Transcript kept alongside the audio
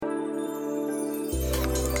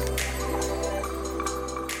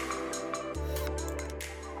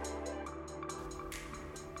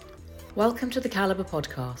Welcome to the Calibre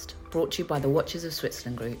podcast, brought to you by the Watches of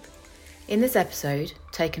Switzerland Group. In this episode,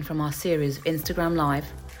 taken from our series of Instagram Live,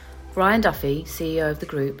 Brian Duffy, CEO of the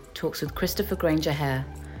group, talks with Christopher Granger Hare,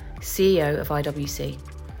 CEO of IWC.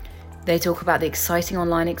 They talk about the exciting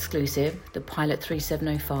online exclusive, the Pilot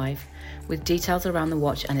 3705, with details around the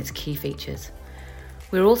watch and its key features.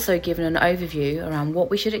 We're also given an overview around what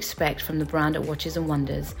we should expect from the brand at Watches and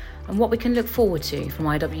Wonders and what we can look forward to from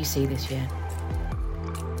IWC this year.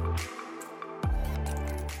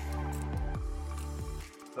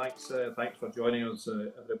 Thanks for joining us,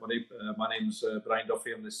 everybody. My name's Brian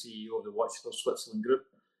Duffy. I'm the CEO of the Watches of Switzerland Group.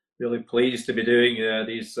 Really pleased to be doing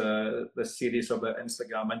this series of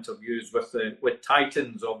Instagram interviews with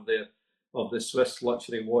titans of the Swiss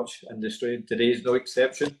luxury watch industry. Today's no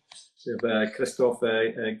exception. We have Christoph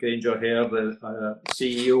Granger Hare, the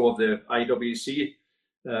CEO of the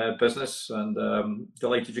IWC business, and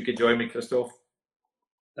delighted you could join me, Christoph.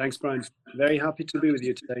 Thanks, Brian. Very happy to be with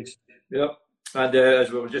you today. Yeah. And as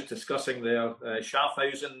we were just discussing there,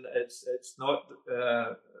 Schaffhausen, it's not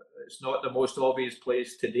the most obvious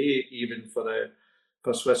place today, even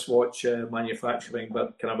for Swiss watch manufacturing,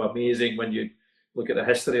 but kind of amazing when you look at the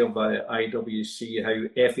history of IWC, how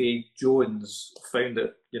F.A. Jones found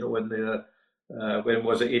it. You know, when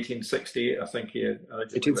was it? 1868, I think he originally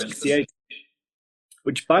 1868.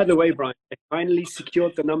 Which, by the way, Brian, I finally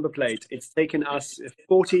secured the number plate. It's taken us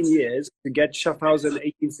 14 years to get Schaffhausen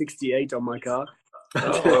 1868 on my car.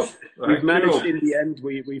 We've managed in the end.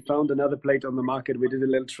 We found another plate on the market. We did a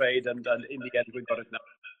little trade, and in the end, we got it now.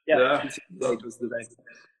 Yeah, 1868 was the day.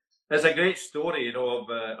 It's a great story, you know,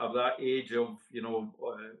 of that age of,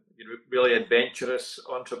 really adventurous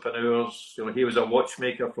entrepreneurs. You know, he was a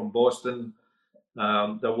watchmaker from Boston.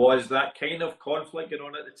 There was that kind of conflict going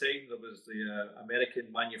on at the time. There was the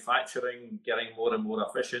American manufacturing getting more and more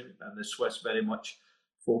efficient, and the Swiss very much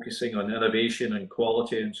focusing on innovation and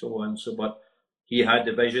quality and so on. But he had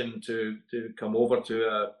the vision to come over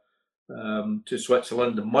to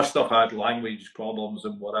Switzerland. He must have had language problems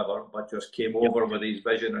and whatever, but just came over with his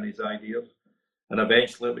vision and his ideas. And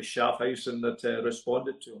eventually it was Schaffhausen that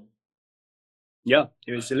responded to him. Yeah,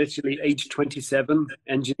 he was literally age 27,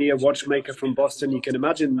 engineer, watchmaker from Boston. You can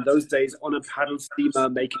imagine those days on a paddle steamer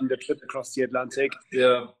making the trip across the Atlantic.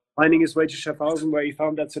 Yeah. Finding his way to Schaffhausen, where he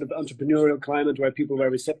found that sort of entrepreneurial climate where people were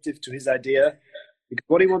receptive to his idea. Because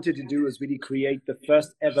what he wanted to do was really create the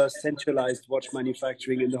first ever centralized watch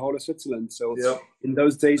manufacturing in the whole of Switzerland. So in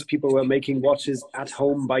those days, people were making watches at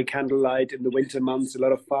home by candlelight in the winter months, a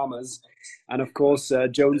lot of farmers. And of course,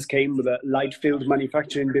 Jones came with a light-filled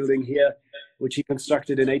manufacturing building here, which he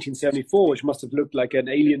constructed in 1874, which must have looked like an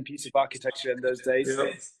alien piece of architecture in those days.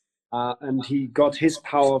 And he got his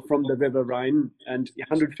power from the River Rhine. And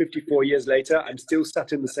 154 years later, I'm still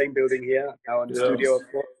sat in the same building here, now in the studio, of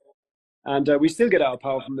course. And we still get our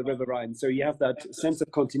power from the River Rhine. So you have that sense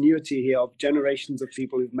of continuity here of generations of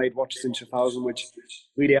people who've made watches in Schaffhausen, which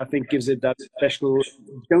really, I think, gives it that special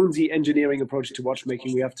Jonesy engineering approach to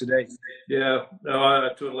watchmaking we have today. Yeah, no, I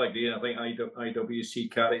totally agree. I think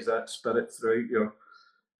IWC carries that spirit throughout your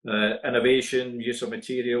innovation, use of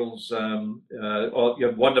materials,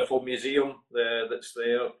 your wonderful museum that's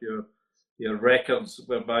there, your records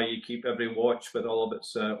whereby you keep every watch with all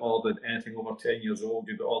of anything over 10 years old.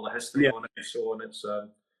 You've got all the history on it and so on.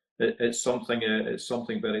 It's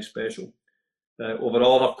something very special.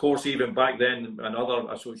 Overall, of course, even back then, another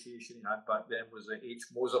association he had back then was H.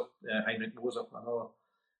 Moser, Heinrich Moser,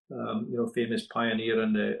 another famous pioneer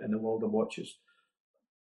in the world of watches.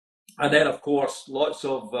 And then, of course, lots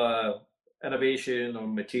of innovation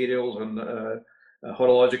on materials and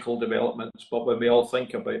horological developments. But when we all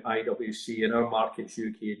think about IWC in our markets,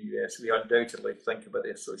 UK and US, we undoubtedly think about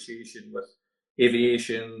the association with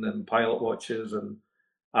aviation and pilot watches and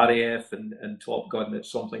RAF and Top Gun.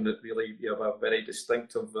 It's something that really you have a very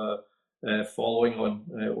distinctive following on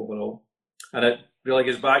overall. And it really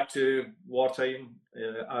goes back to wartime,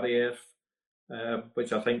 RAF,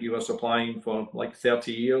 which I think you were supplying for like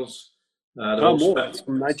 30 years. More.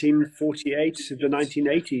 From 1948 to the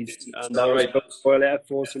 1980s. And that was both Royal Air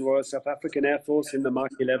Force and Royal South African Air Force in the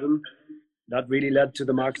Mark 11. That really led to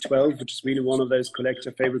the Mark 12, which is really one of those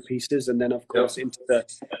collector favorite pieces. And then, of course, into the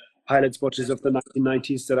pilot's watches of the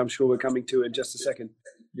 1990s that I'm sure we're coming to in just a second.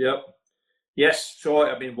 Yep. Yes. So,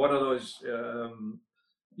 I mean, one of those,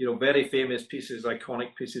 very famous pieces,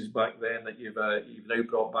 iconic pieces back then that you've now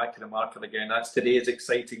brought back to the market again. That's today's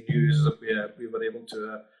exciting news that we were able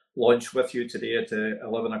to launch with you today at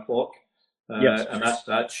 11 o'clock. Yes. And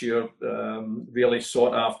that's your really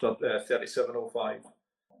sought after 3705.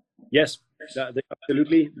 Yes,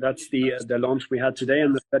 absolutely. That's the launch we had today,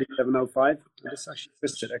 and the 3705. I just actually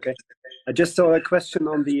twisted. Okay. I just saw a question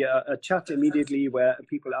on the chat immediately where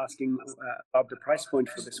people asking about the price point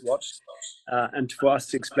for this watch. And for us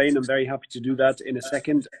to explain, I'm very happy to do that in a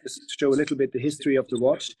second, just to show a little bit the history of the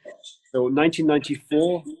watch. So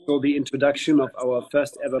 1994 saw the introduction of our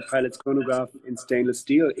first ever pilot's chronograph in stainless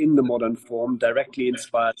steel in the modern form, directly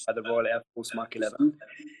inspired by the Royal Air Force Mark 11.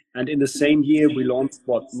 And in the same year, we launched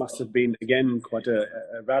what must have been, again, quite a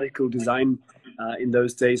radical design in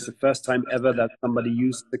those days, the first time ever that somebody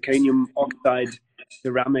used titanium oxide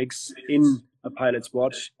ceramics in a pilot's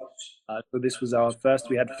watch. So this was our first.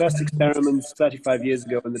 We had first experiments 35 years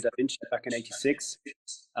ago in the Da Vinci back in '86.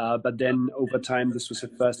 But then over time, this was the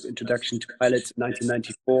first introduction to pilots in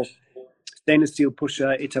 1994. Stainless steel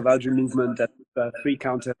pusher, Itavalju movement, that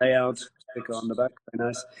 3-counter layout, sticker on the back, very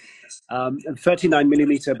nice. 39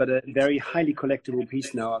 millimeter, but a very highly collectible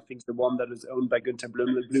piece now. I think the one that was owned by Günter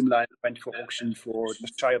Blümlein went for auction for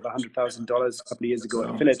just shy of $100,000 a couple of years ago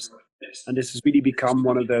at Philips. And this has really become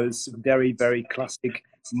one of those very, very classic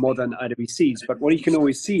modern IWCs. But what you can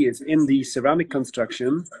always see is in the ceramic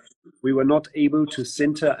construction, we were not able to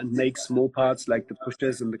sinter and make small parts like the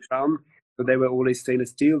pushers and the crown. So they were always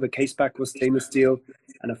stainless steel. The case back was stainless steel.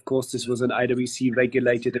 And of course, this was an IWC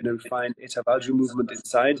regulated and refined Itavalju movement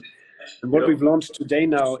inside. And what we've launched today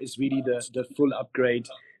now is really the full upgrade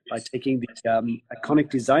by taking the iconic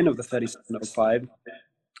design of the 3705,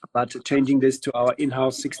 but changing this to our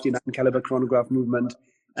in-house 69 caliber chronograph movement.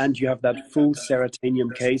 And you have that full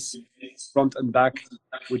Ceratanium case, front and back,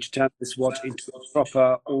 which turns this watch into a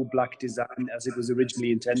proper all-black design as it was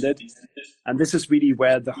originally intended. And this is really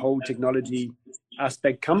where the whole technology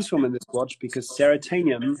aspect comes from in this watch, because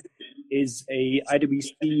Ceratanium is a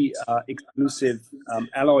IWC exclusive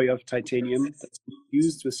alloy of titanium that's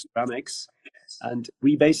used with ceramics. And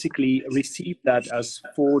we basically receive that as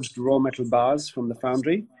forged raw metal bars from the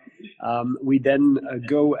foundry. We then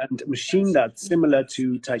go and machine that similar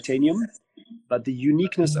to titanium. But the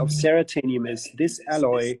uniqueness of Ceratanium is this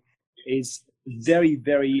alloy is very,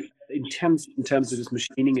 very intense in terms of its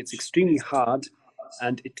machining. It's extremely hard,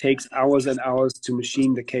 and it takes hours and hours to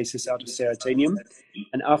machine the cases out of Ceratanium.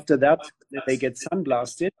 And after that, they get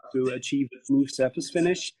sandblasted to achieve a smooth surface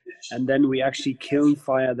finish. And then we actually kiln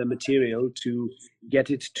fire the material to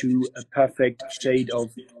get it to a perfect shade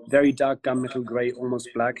of very dark gunmetal gray, almost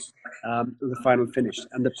black, the final finish.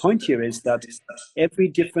 And the point here is that every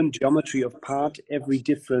different geometry of part, every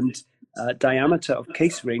different diameter of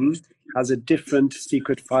case ring has a different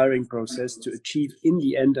secret firing process to achieve in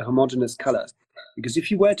the end a homogeneous color. Because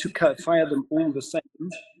if you were to fire them all the same,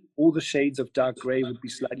 all the shades of dark gray would be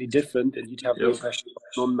slightly different, and you'd have the impression of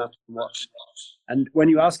a non-matte watch. And when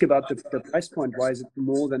you ask about the price point, why is it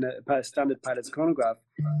more than a standard pilot's chronograph?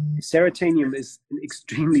 Ceratanium is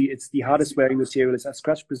it's the hardest wearing material. It's as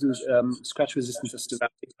scratch resistant as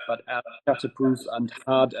ceramic, but as shatterproof and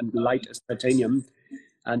hard and light as titanium.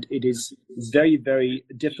 And it is very, very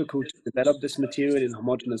difficult to develop this material in a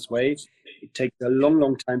homogeneous way. It takes a long,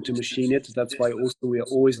 long time to machine it. That's why also we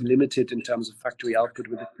are always limited in terms of factory output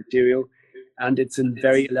with this material. And it's a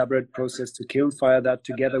very elaborate process to kiln fire that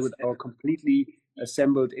together with our completely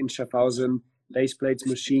assembled in Schaffhausen, base plates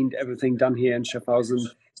machined, everything done here in Schaffhausen.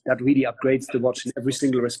 That really upgrades the watch in every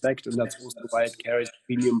single respect. And that's also why it carries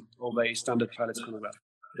premium over a standard pilot's chronograph.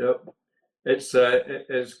 Yep.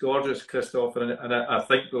 It's gorgeous, Christoph, and I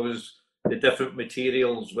think the different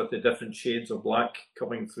materials with the different shades of black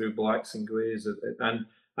coming through, blacks and greys, and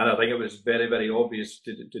I think it was very, very obvious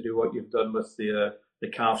to do what you've done with the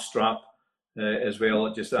calf strap as well.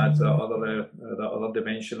 It just adds that other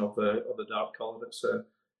dimension of the dark color.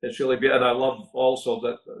 It's really beautiful, and I love also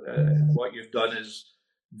that what you've done is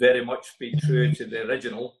very much be true to the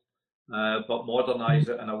original. But modernise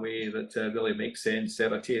it in a way that really makes sense.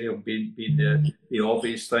 Ceratanium being the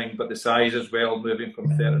obvious thing, but the size as well, moving from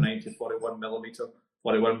 39 to 41 millimeter.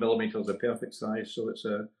 41 millimeter is the perfect size, so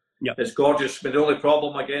it's gorgeous. But the only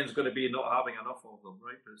problem again is going to be not having enough of them,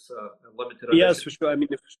 right? It's a limited edition. Yes, for sure. I mean,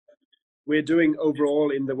 we're doing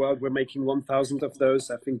overall in the world, we're making 1,000 of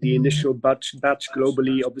those. I think the initial batch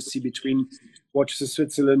globally, obviously between Watches of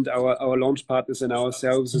Switzerland, our launch partners, and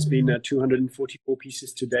ourselves, has been 244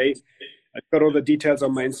 pieces today. I've got all the details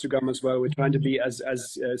on my Instagram as well. We're trying to be as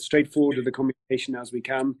straightforward with the communication as we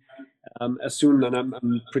can. As soon, and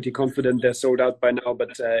I'm pretty confident they're sold out by now,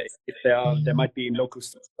 but if there might be in local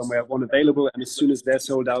stores somewhere one available, and as soon as they're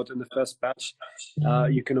sold out in the first batch,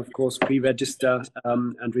 you can of course pre-register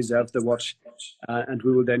and reserve the watch, and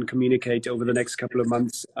we will then communicate over the next couple of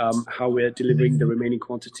months how we're delivering the remaining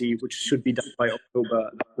quantity, which should be done by October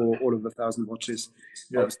for all of the 1,000 watches,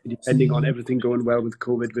 obviously depending on everything going well with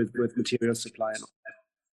COVID, with material supply and all that.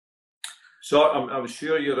 So I'm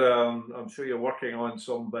sure you're working on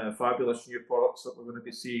some fabulous new products that we're going to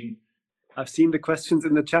be seeing. I've seen the questions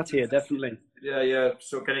in the chat here, definitely. Yeah.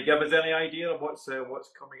 So can you give us any idea of what's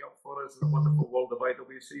coming up for us in the wonderful world of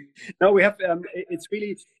IWC? No, we have. It's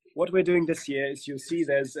really what we're doing this year is you'll see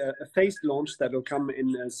there's a phased launch that will come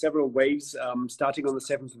in several waves, starting on the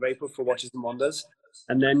 7th of April for Watches and Wonders,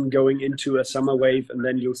 and then going into a summer wave, and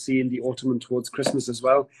then you'll see in the autumn and towards Christmas as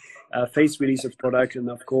well, phased release of product. And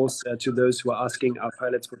of course, to those who are asking, our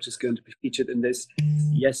pilots, which is going to be featured in this,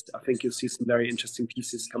 yes, I think you'll see some very interesting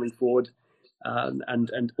pieces coming forward,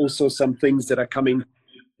 and also some things that are coming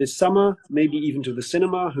this summer, maybe even to the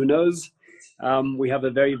cinema, who knows. We have a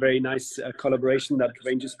very, very nice collaboration that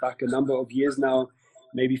ranges back a number of years now.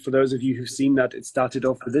 Maybe for those of you who've seen that, it started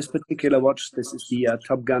off with this particular watch. This is the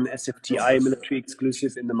Top Gun SFTI military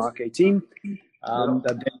exclusive in the Mark 18.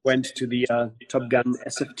 That then went to the Top Gun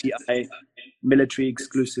SFTI military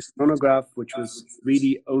exclusive chronograph, which was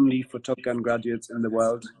really only for Top Gun graduates in the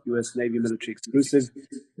world, US Navy military exclusive,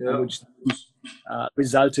 which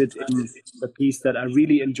resulted in a piece that I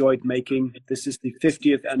really enjoyed making. This is the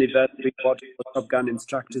 50th anniversary watch for Top Gun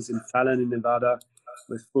instructors in Fallon in Nevada,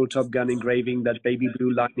 with full Top Gun engraving, that baby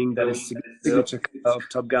blue lining that is signature color of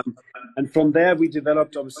Top Gun. And from there, we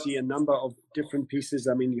developed obviously a number of different pieces.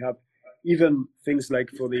 I mean, you have even things like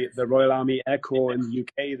for the Royal Army Air Corps in the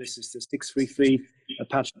UK, this is the 633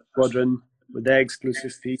 Apache Squadron with their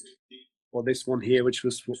exclusive piece, or this one here, which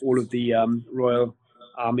was for all of the Royal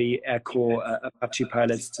Army Air Corps Apache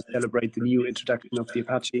pilots to celebrate the new introduction of the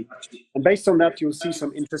Apache. And based on that, you'll see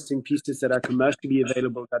some interesting pieces that are commercially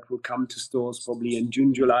available that will come to stores probably in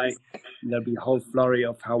June, July. And there'll be a whole flurry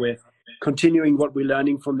of how we're continuing what we're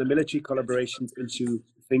learning from the military collaborations into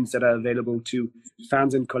things that are available to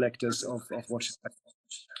fans and collectors of watches.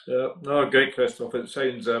 No, great, Christoph. It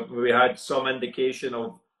sounds we had some indication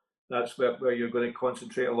of that's where you're going to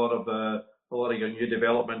concentrate a lot of your new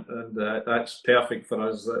development, and that's perfect for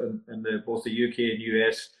us in both the UK and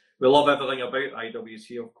US. We love everything about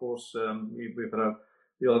IWC, of course. We've had a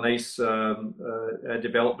really nice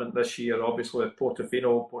development this year, obviously with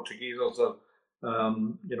Portofino. Portuguese are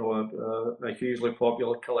a hugely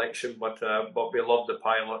popular collection, but we love the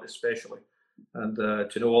Pilot especially, and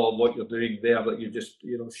to know all of what you're doing there that you've just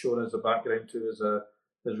shown us the background to is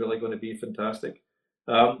really going to be fantastic.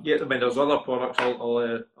 I mean, there's other products.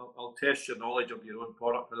 I'll test your knowledge of your own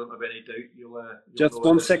product. I don't have any doubt you'll just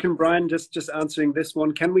 1 second, Brian. Just answering this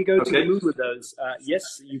one. Can we go to the moon with those?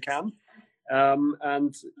 Yes, you can.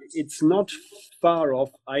 And it's not far off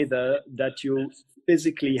either that you'll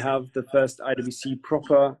physically have the first IWC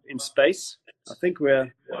proper in space. I think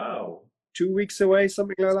we're 2 weeks away,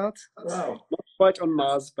 something like that. Wow. Not quite on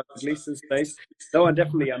Mars, but at least in space. No, and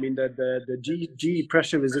definitely, I mean, the G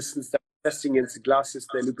pressure resistance that we're testing against the glasses,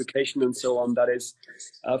 the lubrication and so on, that is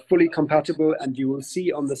fully compatible. And you will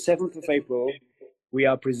see on the 7th of April, we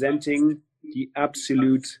are presenting the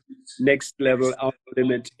absolute next level out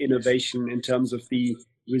limit innovation in terms of the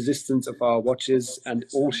resistance of our watches, and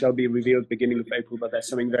all shall be revealed beginning of April, but there's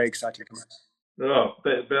something very exciting coming. Oh,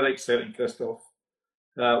 very exciting, Christoph.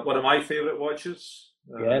 One of my favourite watches.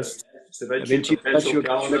 Yes. Da Vinci Perpetual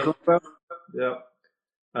Calendar. Yeah.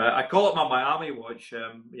 I call it my Miami watch.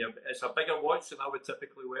 It's a bigger watch than I would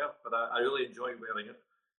typically wear, but I really enjoy wearing it.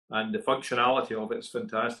 And the functionality of it is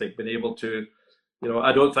fantastic. Being able to,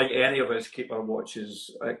 I don't think any of us keep our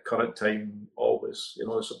watches at current time always.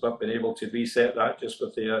 So being able to reset that just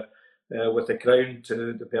with the crown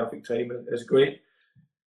to the perfect time is great.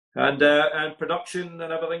 And production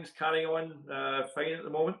and everything's carrying on fine at the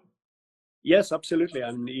moment. Yes, absolutely.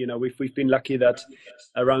 And we've been lucky that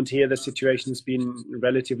around here the situation's been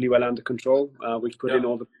relatively well under control. We've put in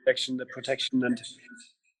all the protection and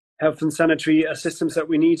health and sanitary systems that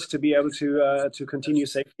we need to be able to continue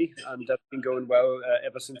safely, and that's been going well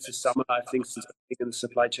ever since the summer. I think since the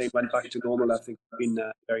supply chain went back to normal, I think we've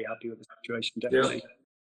been very happy with the situation, definitely. Yeah.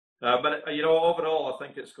 But overall, I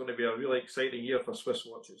think it's going to be a really exciting year for Swiss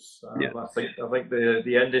watches. I think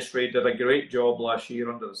the industry did a great job last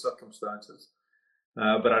year under the circumstances,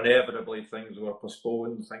 but inevitably things were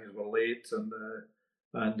postponed, things were late,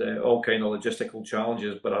 and all kind of logistical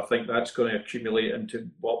challenges. But I think that's going to accumulate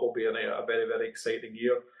into what will be a very, very exciting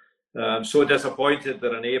year. I'm so disappointed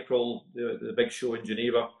that in April the big show in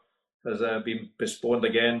Geneva has been postponed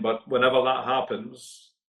again. But whenever that happens,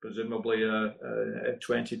 presumably in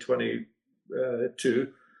 2022,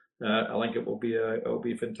 I think it will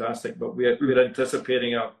be fantastic. But we're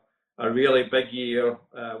anticipating a really big year.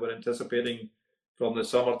 We're anticipating from the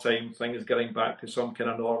summertime things getting back to some kind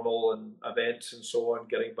of normal and events and so on,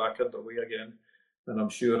 getting back underway again. I'm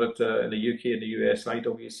sure that in the UK and the US,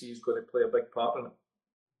 IWC is going to play a big part in it.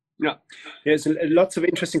 Yeah, there's lots of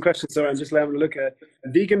interesting questions. So I'm just having a look at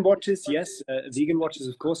vegan watches. Yes, vegan watches,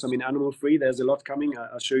 of course. I mean, animal free. There's a lot coming.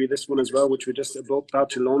 I'll show you this one as well, which we're just about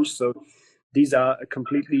to launch. So these are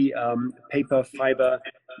completely paper fiber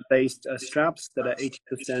based straps that are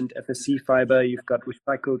 80% FSC fiber. You've got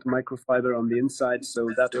recycled microfiber on the inside.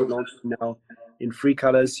 So that will launch now in 3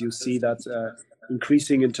 colors. You'll see that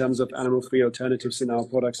increasing in terms of animal-free alternatives in our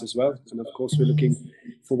products as well. And of course, we're looking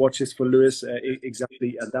for watches for Lewis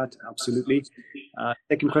exactly at that, absolutely.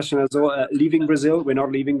 Second question as well, leaving Brazil. We're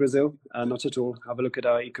not leaving Brazil, not at all. Have a look at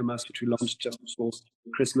our e-commerce, which we launched just before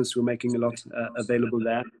Christmas. We're making a lot available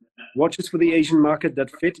there. Watches for the Asian market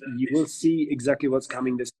that fit. You will see exactly what's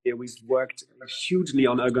coming this year. We've worked hugely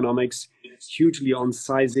on ergonomics, hugely on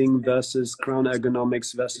sizing versus crown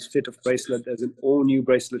ergonomics versus fit of bracelet. There's an all-new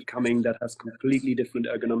bracelet coming that has completely different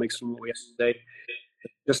ergonomics from what we have today.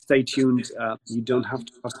 Just stay tuned. You don't have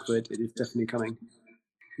to ask for it. It is definitely coming.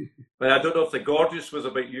 Well, I don't know if the gorgeous was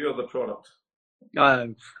about you or the product.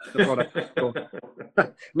 The product.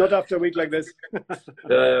 Not after a week like this.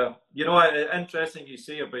 You know, interesting you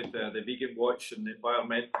say about the vegan watch and the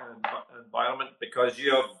environment, because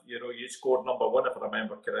you scored number 1, if I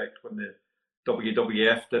remember correct, when the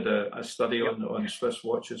WWF did a study on Swiss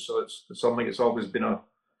watches. So it's something that's always been a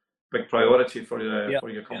big priority for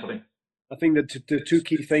your company. I think that the 2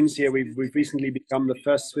 key things here, we've recently become the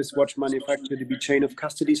first Swiss watch manufacturer to be chain of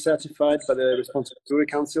custody certified by the Responsible Jewelry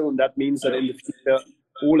Council. And that means that in the future,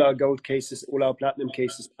 all our gold cases, all our platinum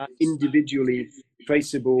cases are individually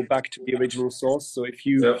traceable back to the original source. So if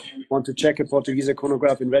you want to check a Portugieser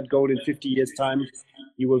chronograph in red gold in 50 years' time,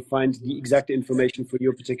 you will find the exact information for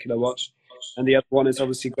your particular watch. And the other one is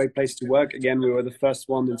obviously Great Place to Work. Again, we were the first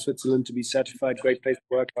one in Switzerland to be certified Great Place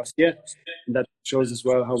to Work last year. And that shows as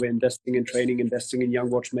well how we're investing in training, investing in young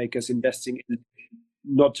watchmakers, investing in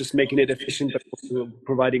not just making it efficient, but also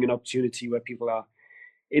providing an opportunity where people are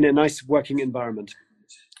in a nice working environment.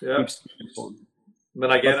 Yeah.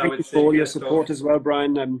 But again, thank you for all your support as well,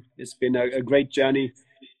 Brian. It's been a great journey.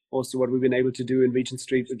 Also what we've been able to do in Regent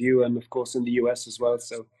Street with you, and of course in the US as well.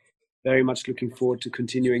 So very much looking forward to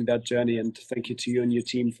continuing that journey, and thank you to you and your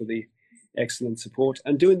team for the excellent support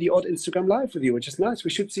and doing the odd Instagram live with you, which is nice. We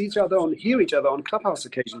should see each other hear each other on Clubhouse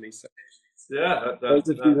occasionally. So. Yeah, that'd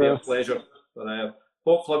be a pleasure. But,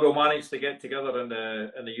 hopefully we'll manage to get together in the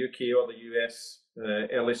UK or the US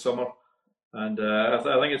early summer, and I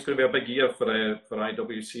think it's going to be a big year for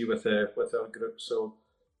IWC with our group. So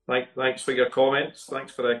thanks for your comments.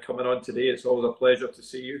 Thanks for coming on today. It's always a pleasure to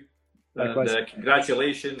see you. And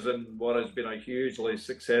congratulations on what has been a hugely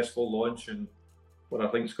successful launch and what I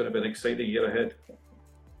think is going to be an exciting year ahead.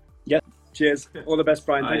 Yeah, cheers. All the best,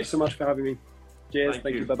 Brian. Thanks so much for having me. Cheers.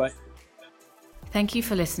 Thank you. Bye-bye. Thank you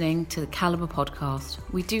for listening to the Calibre podcast.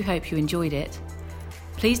 We do hope you enjoyed it.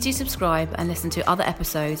 Please do subscribe and listen to other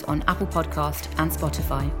episodes on Apple Podcast and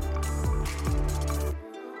Spotify.